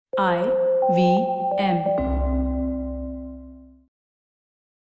IVM.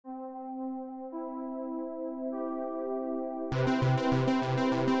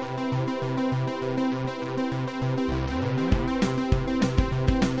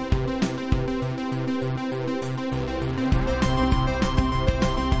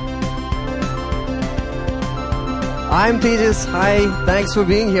 I'm Tejas. Hi, thanks for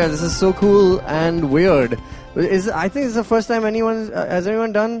being here. This is so cool and weird. I think it's the first time has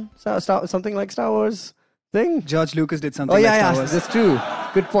anyone done something like Star Wars thing? George Lucas did something like Star Wars. That's true.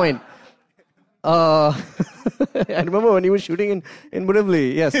 Good point. I remember when he was shooting in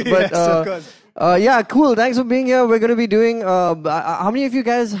Borivali. Yes, but yes, of course. Yeah, cool. Thanks for being here. We're going to be doing. How many of you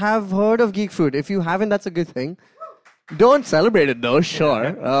guys have heard of Geek Fruit? If you haven't, that's a good thing. Don't celebrate it though,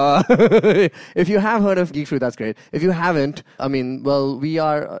 sure. If you have heard of Geek Fruit, that's great. If you haven't, I mean, well, we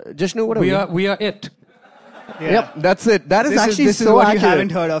are. Jishnu, what are we? We are it. Yeah. Yep, that's it. This is so what accurate. You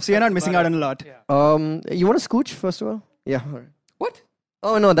haven't heard of, so you're not missing out on a lot. Yeah. You want to scooch first of all? Yeah. All right. What?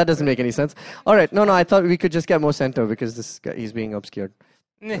 Oh no, that doesn't make any sense. All right, no, I thought we could just get more center because this guy, he's being obscured.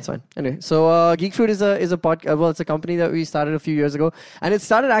 That's fine. Anyway, so Geek Fruit is a it's a company that we started a few years ago, and it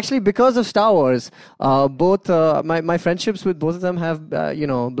started actually because of Star Wars. Both my friendships with both of them have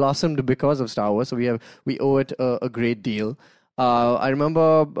blossomed because of Star Wars. So we owe it a great deal. I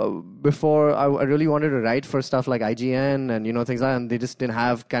remember before I really wanted to write for stuff like IGN and things like that, and they just didn't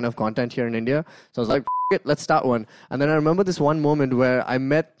have kind of content here in India. So I was like, it, let's start one. And then I remember this one moment where I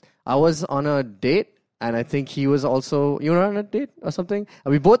was on a date. And I think he was also, you were on a date or something?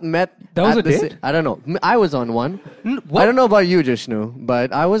 And we both met. That was a date? I don't know. I was on one. What? I don't know about you, Jishnu,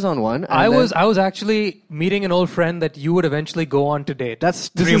 but I was on one. I was actually meeting an old friend that you would eventually go on to date. This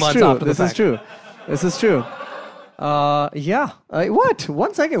 3 is months true. after the This is fact. true. This is true. Yeah. What?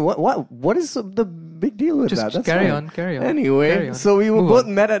 1 second. What is the big deal with that? Just That's carry fine. on. Carry on. Anyway, Carry on. so we were Move both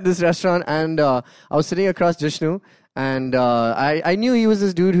on. met at this restaurant, and I was sitting across Jishnu, and I knew he was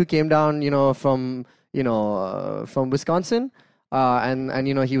this dude who came down, from Wisconsin. And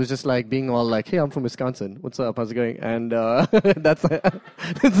he was just like being all like, hey, I'm from Wisconsin. What's up? How's it going? And that's a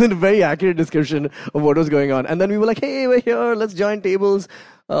very accurate description of what was going on. And then we were like, hey, we're here. Let's join tables.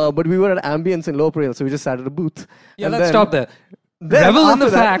 But we were at Ambience in Lower Parel, so we just sat at a booth. Yeah, and let's stop there. Revel in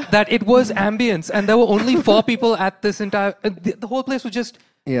the fact that it was ambience and there were only 4 people at this entire... the whole place was just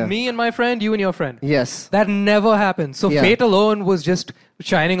me and my friend, you and your friend. Yes. That never happened. So fate alone was just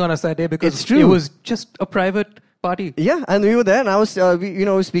shining on us that day because It's true. it was just a private party. Yeah, and we were there, and I was,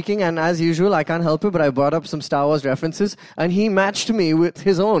 speaking, and as usual, I can't help it, but I brought up some Star Wars references, and he matched me with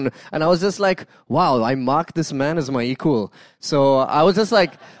his own, and I was just like, wow, I mark this man as my equal. So I was just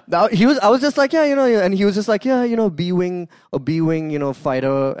like, I was just like, yeah, and he was just like, yeah, B-wing, a B-wing,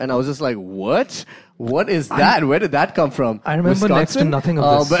 fighter, and I was just like, what? What is that? Where did that come from? I remember Wisconsin? next to nothing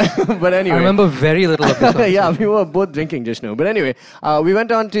of this. But anyway. I remember very little of this. Yeah, we were both drinking, Jishnu. But anyway, we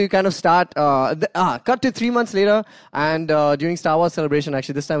went on to kind of start, cut to 3 months later, and during Star Wars Celebration,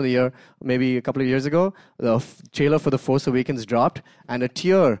 actually this time of the year, maybe a couple of years ago, the trailer for The Force Awakens dropped, and a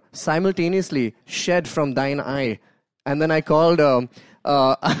tear simultaneously shed from thine eye. And then I called... Jishnu.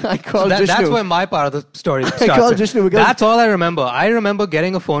 That's where my part of the story starts. I called Jishnu because... That's all I remember. I remember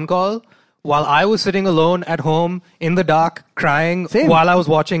getting a phone call while I was sitting alone at home in the dark, crying while I was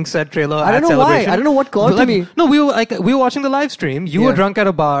watching said trailer I don't at know Celebration. why. I don't know what called to me. No, we were watching the live stream. You were drunk at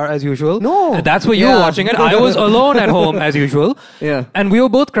a bar as usual. No. That's where you were watching it. I was alone at home as usual. Yeah. And we were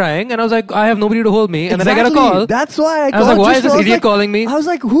both crying, and I was like, I have nobody to hold me. And then I get a call. That's why I was like, why is Jishnu. this I was idiot like, calling me? I was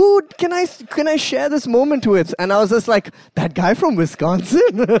like, who can I share this moment with? And I was just like, that guy from Wisconsin?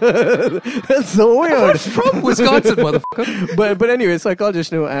 That's so weird. From Wisconsin, motherfucker. But anyway, so I called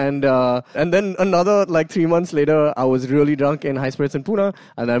Jishnu, and then another 3 months later, I was really drunk in High Spirits in Pune,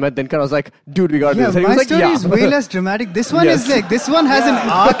 and I met Dinkar. I was like, dude, we got this. And he my was like, story is way less dramatic. This one is this one has an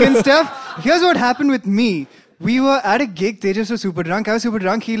arc and stuff. Here's what happened with me. We were at a gig. Tejas was super drunk. I was super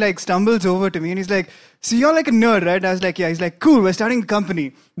drunk. He stumbles over to me and he's like, so you're like a nerd, right? And I was like, yeah. He's like, cool, we're starting a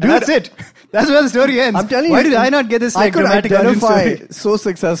company. And that's it. That's where the story ends. I'm telling Why you, did I not get this I could dramatic identify origin story? so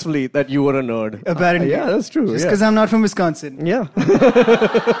successfully that you were a nerd. Apparently. Yeah, that's true. Just because I'm not from Wisconsin. Yeah.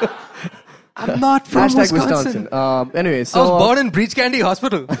 I'm not from Wisconsin. Anyway, so... I was born in Breach Candy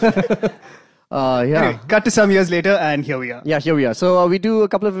Hospital. Yeah. Anyway, cut to some years later, and here we are. Yeah, here we are. So we do a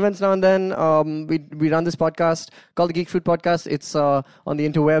couple of events now and then. We run this podcast called the Geek Fruit Podcast. It's on the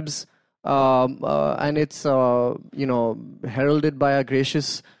interwebs, and it's heralded by our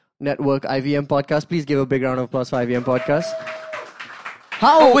gracious network, IVM Podcast. Please give a big round of applause for IVM Podcast.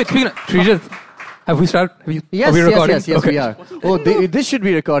 Oh, wait, speaking of, Srijit, Have we started? Yes, are we recording? yes, Okay. we are. Oh, this should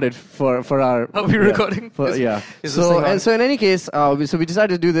be recorded for our. Are we recording? Yeah. Is this thing on? So in any case, we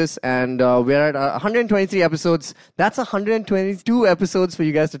decided to do this, and we're at 123 episodes. That's 122 episodes for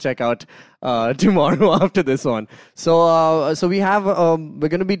you guys to check out tomorrow after this one. So we have we're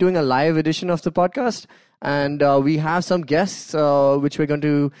going to be doing a live edition of the podcast. And we have some guests which we're going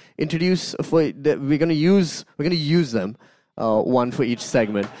to introduce. We're going to use them, one for each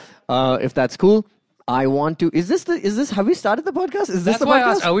segment, if that's cool. I want to. Is this? Have we started the podcast? Is this That's the why I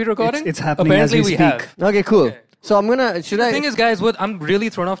podcast? asked, are we recording? It's happening Apparently as we speak. have. Okay, cool. Okay. So I'm gonna. The thing is, guys, I'm really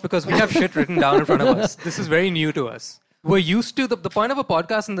thrown off because we have shit written down in front of us. This is very new to us. We're used to the point of a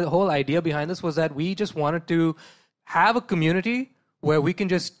podcast, and the whole idea behind this was that we just wanted to have a community where we can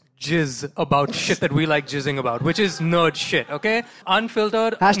just jizz about shit that we like jizzing about, which is nerd shit, okay?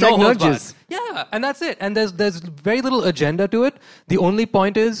 Unfiltered, Hashtag no holds nerd jizz. barred. Yeah, and that's it. And there's very little agenda to it. The only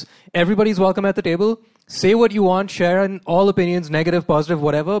point is everybody's welcome at the table. Say what you want, share in all opinions, negative, positive,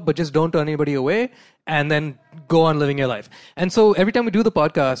 whatever, but just don't turn anybody away and then go on living your life. And so every time we do the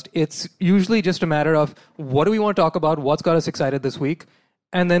podcast, it's usually just a matter of what do we want to talk about, what's got us excited this week,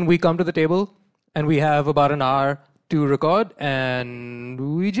 and then we come to the table and we have about an hour to record and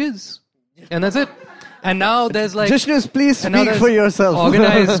we jizz. And that's it. And now there's like... Jishnu, please and now speak there's for yourself.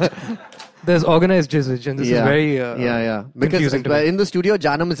 There's organized jizzage, and this is very Because confusing to me. in the studio,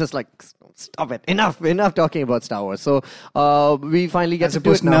 Janam is just like, stop it, enough talking about Star Wars. So we finally get As to do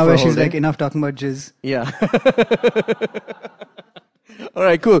opposed it to now now for where a whole she's day. like, enough talking about jizz. Yeah. All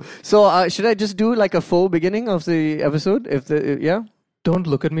right, cool. So should I just do like a faux beginning of the episode? Yeah. Don't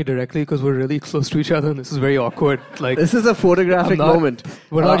look at me directly because we're really close to each other and this is very awkward. Like This is a photographic moment.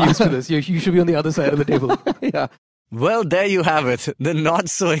 We're not used to this. You should be on the other side of the table. Yeah. Well, there you have it. The not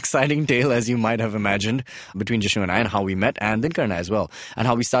so exciting tale as you might have imagined between Jishnu and I, and how we met, and Dinkar and I as well, and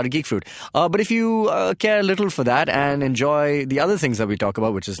how we started Geek Fruit. But if you care a little for that and enjoy the other things that we talk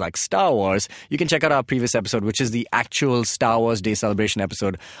about, which is like Star Wars, you can check out our previous episode, which is the actual Star Wars Day celebration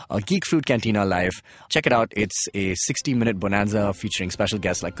episode, Geek Fruit Cantina Live. Check it out. It's a 60-minute bonanza featuring special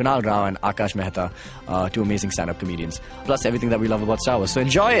guests like Kunal Rao and Akash Mehta, two amazing stand-up comedians, plus everything that we love about Star Wars. So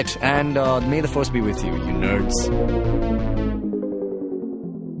enjoy it, and may the Force be with you, you nerds.